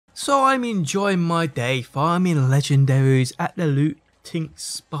So I'm enjoying my day farming legendaries at the loot TINKS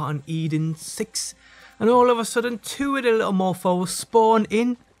Spartan Eden 6, and all of a sudden two of the little morphos spawn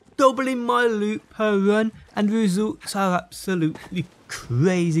in, doubling my loot per run, and the results are absolutely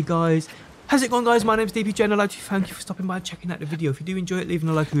crazy, guys. How's it going, guys? My name's DPJ and I'd like to thank you for stopping by and checking out the video. If you do enjoy it, leaving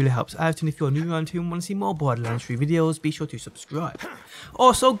a like really helps out, and if you're new around here and want to see more Borderlands 3 videos, be sure to subscribe.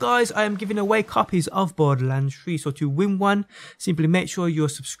 Also, guys, I am giving away copies of Borderlands 3, so to win one, simply make sure you're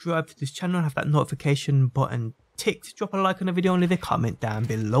subscribed to this channel and have that notification button ticked. Drop a like on the video and leave a comment down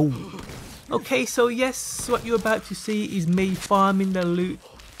below. Okay, so yes, what you're about to see is me farming the loot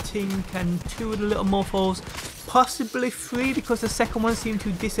Tink and two of the little morphos, possibly three because the second one seemed to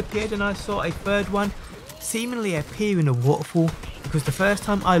have disappeared, and I saw a third one seemingly appear in a waterfall, because the first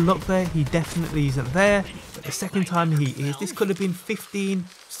time I looked there he definitely isn't there, but the second time he is. This could have been 15,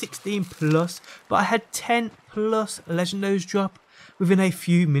 16 plus, but I had 10 plus legendaries drop within a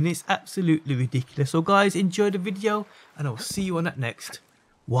few minutes. Absolutely ridiculous. So guys, enjoy the video and I'll see you on that next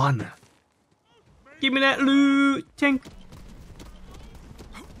one. Give me that loot, Tink.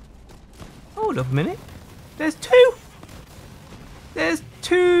 Hold up a minute. There's two. There's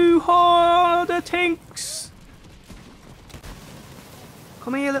two harder Tinks.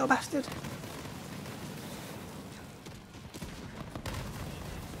 Come here, little bastard.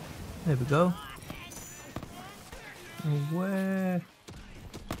 There we go. Oh, where?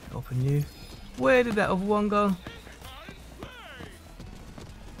 Open you. Where did that other one go?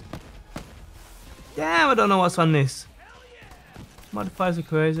 Damn, I don't know what's on this. Modifiers are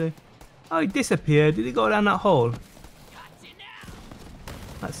crazy. Oh, he disappeared. Did he go down that hole?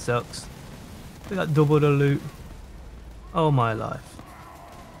 That sucks. We got double the loot. Oh my life.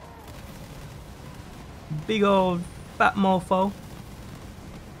 Big old fat morpho.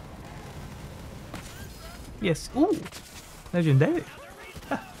 Yes. Ooh. Legendary.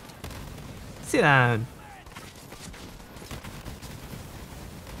 Sit down.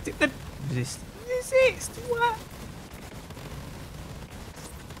 Resist. What?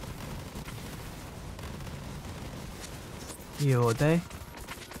 You all day.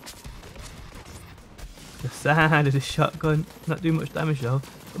 The sound of the shotgun, not doing much damage though,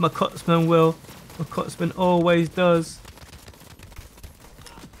 but my cutsman will. My cutsman always does.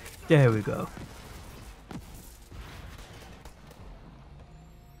 There we go.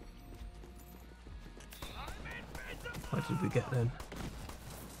 What did we get then?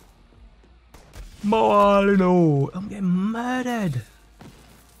 Molino! I'm getting murdered!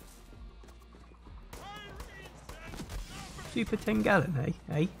 Super 10 gallon,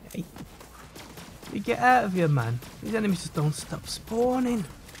 eh? Hey. You get out of here, man. These enemies just don't stop spawning.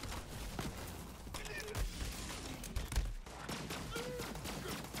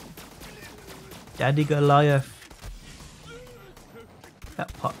 Daddy Goliath.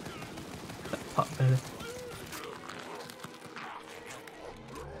 That pot belly.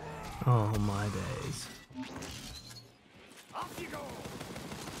 Oh my days.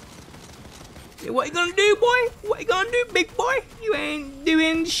 What you gonna do, boy? What you gonna do, big boy? You ain't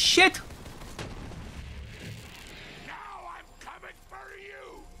doing shit. Now I'm coming for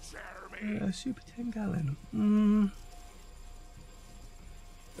you, Jeremy. Super 10 gallon. I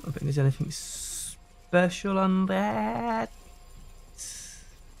don't think there's anything special on that.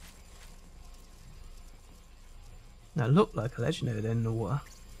 That looked like a legendary then in the water.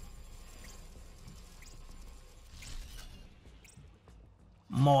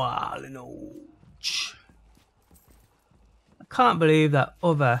 Molino. I can't believe that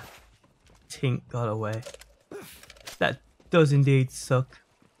other Tink got away. That does indeed suck.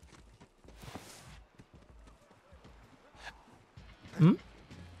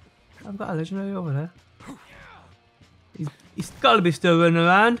 I've got a legendary over there. He's got to be still running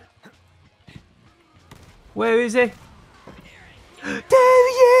around. Where is he? There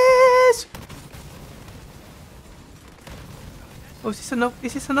he is! Oh, is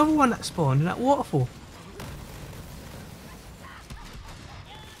this another one that spawned in that waterfall?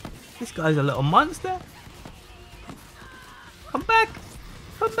 This guy's a little monster. Come back,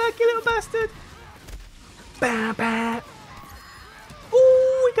 you little bastard. Bam, bam.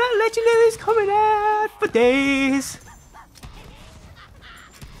 Ooh, we got legendaries coming out for days.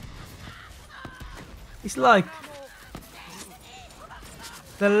 It's like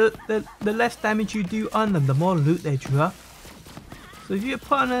the less damage you do on them, the more loot they drop. So if you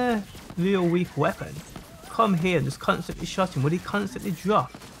put on a real weak weapon, come here and just constantly shot him, would he constantly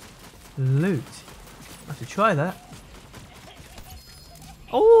drop loot? I have to try that.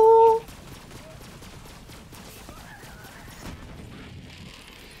 Oh!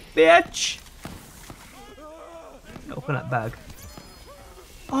 Bitch! Open that bag.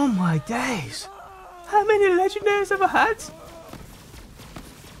 Oh my days! How many legendaries have I had?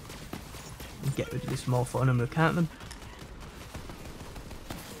 Get rid of this more fun and we'll count them.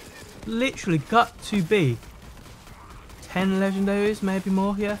 Literally got to be 10 legendaries, maybe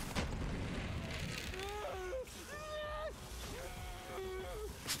more here.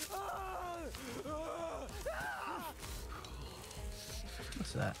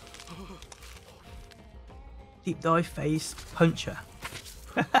 What's that? Deep dive face puncher.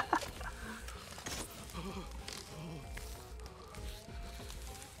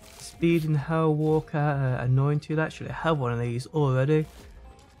 Speed and Hell Walker anointed. Actually, I have one of these already.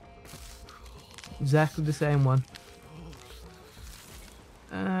 Exactly the same one.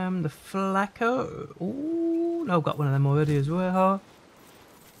 The Flacco. Ooh, no, I've got one of them already as well.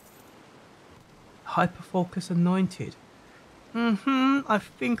 Hyper Focus anointed. I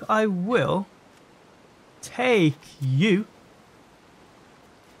think I will take you.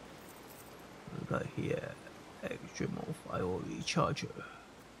 We've got here extra more fire recharger.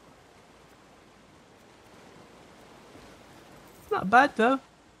 Not bad though.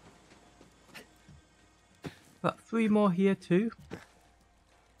 Got 3 more here too.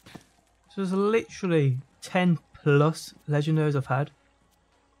 So there's literally 10 plus legendaries I've had.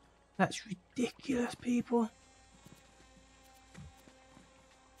 That's ridiculous, people.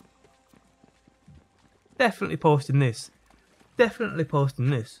 Definitely posting this. Definitely posting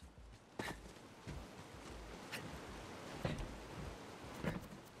this.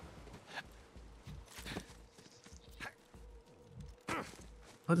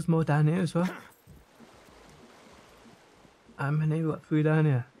 Oh, there's more down here as well. How many? We've got 3 down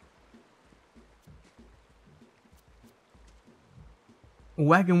here.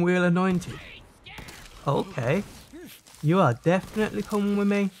 Wagon wheel anointed. Okay. You are definitely coming with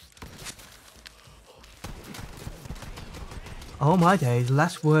me. Oh my days,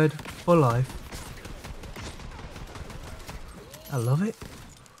 last word for life. I love it.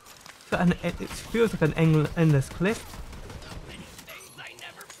 It feels like an endless cliff.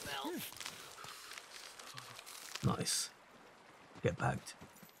 Nice. Get bagged.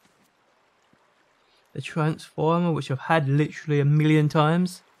 The Transformer, which I've had literally a million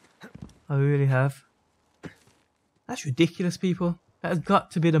times. I really have. That's ridiculous, people. That has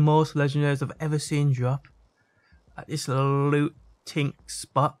got to be the most legendaries I've ever seen drop. At this loot tink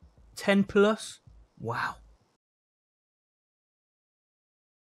spot. 10 plus? Wow.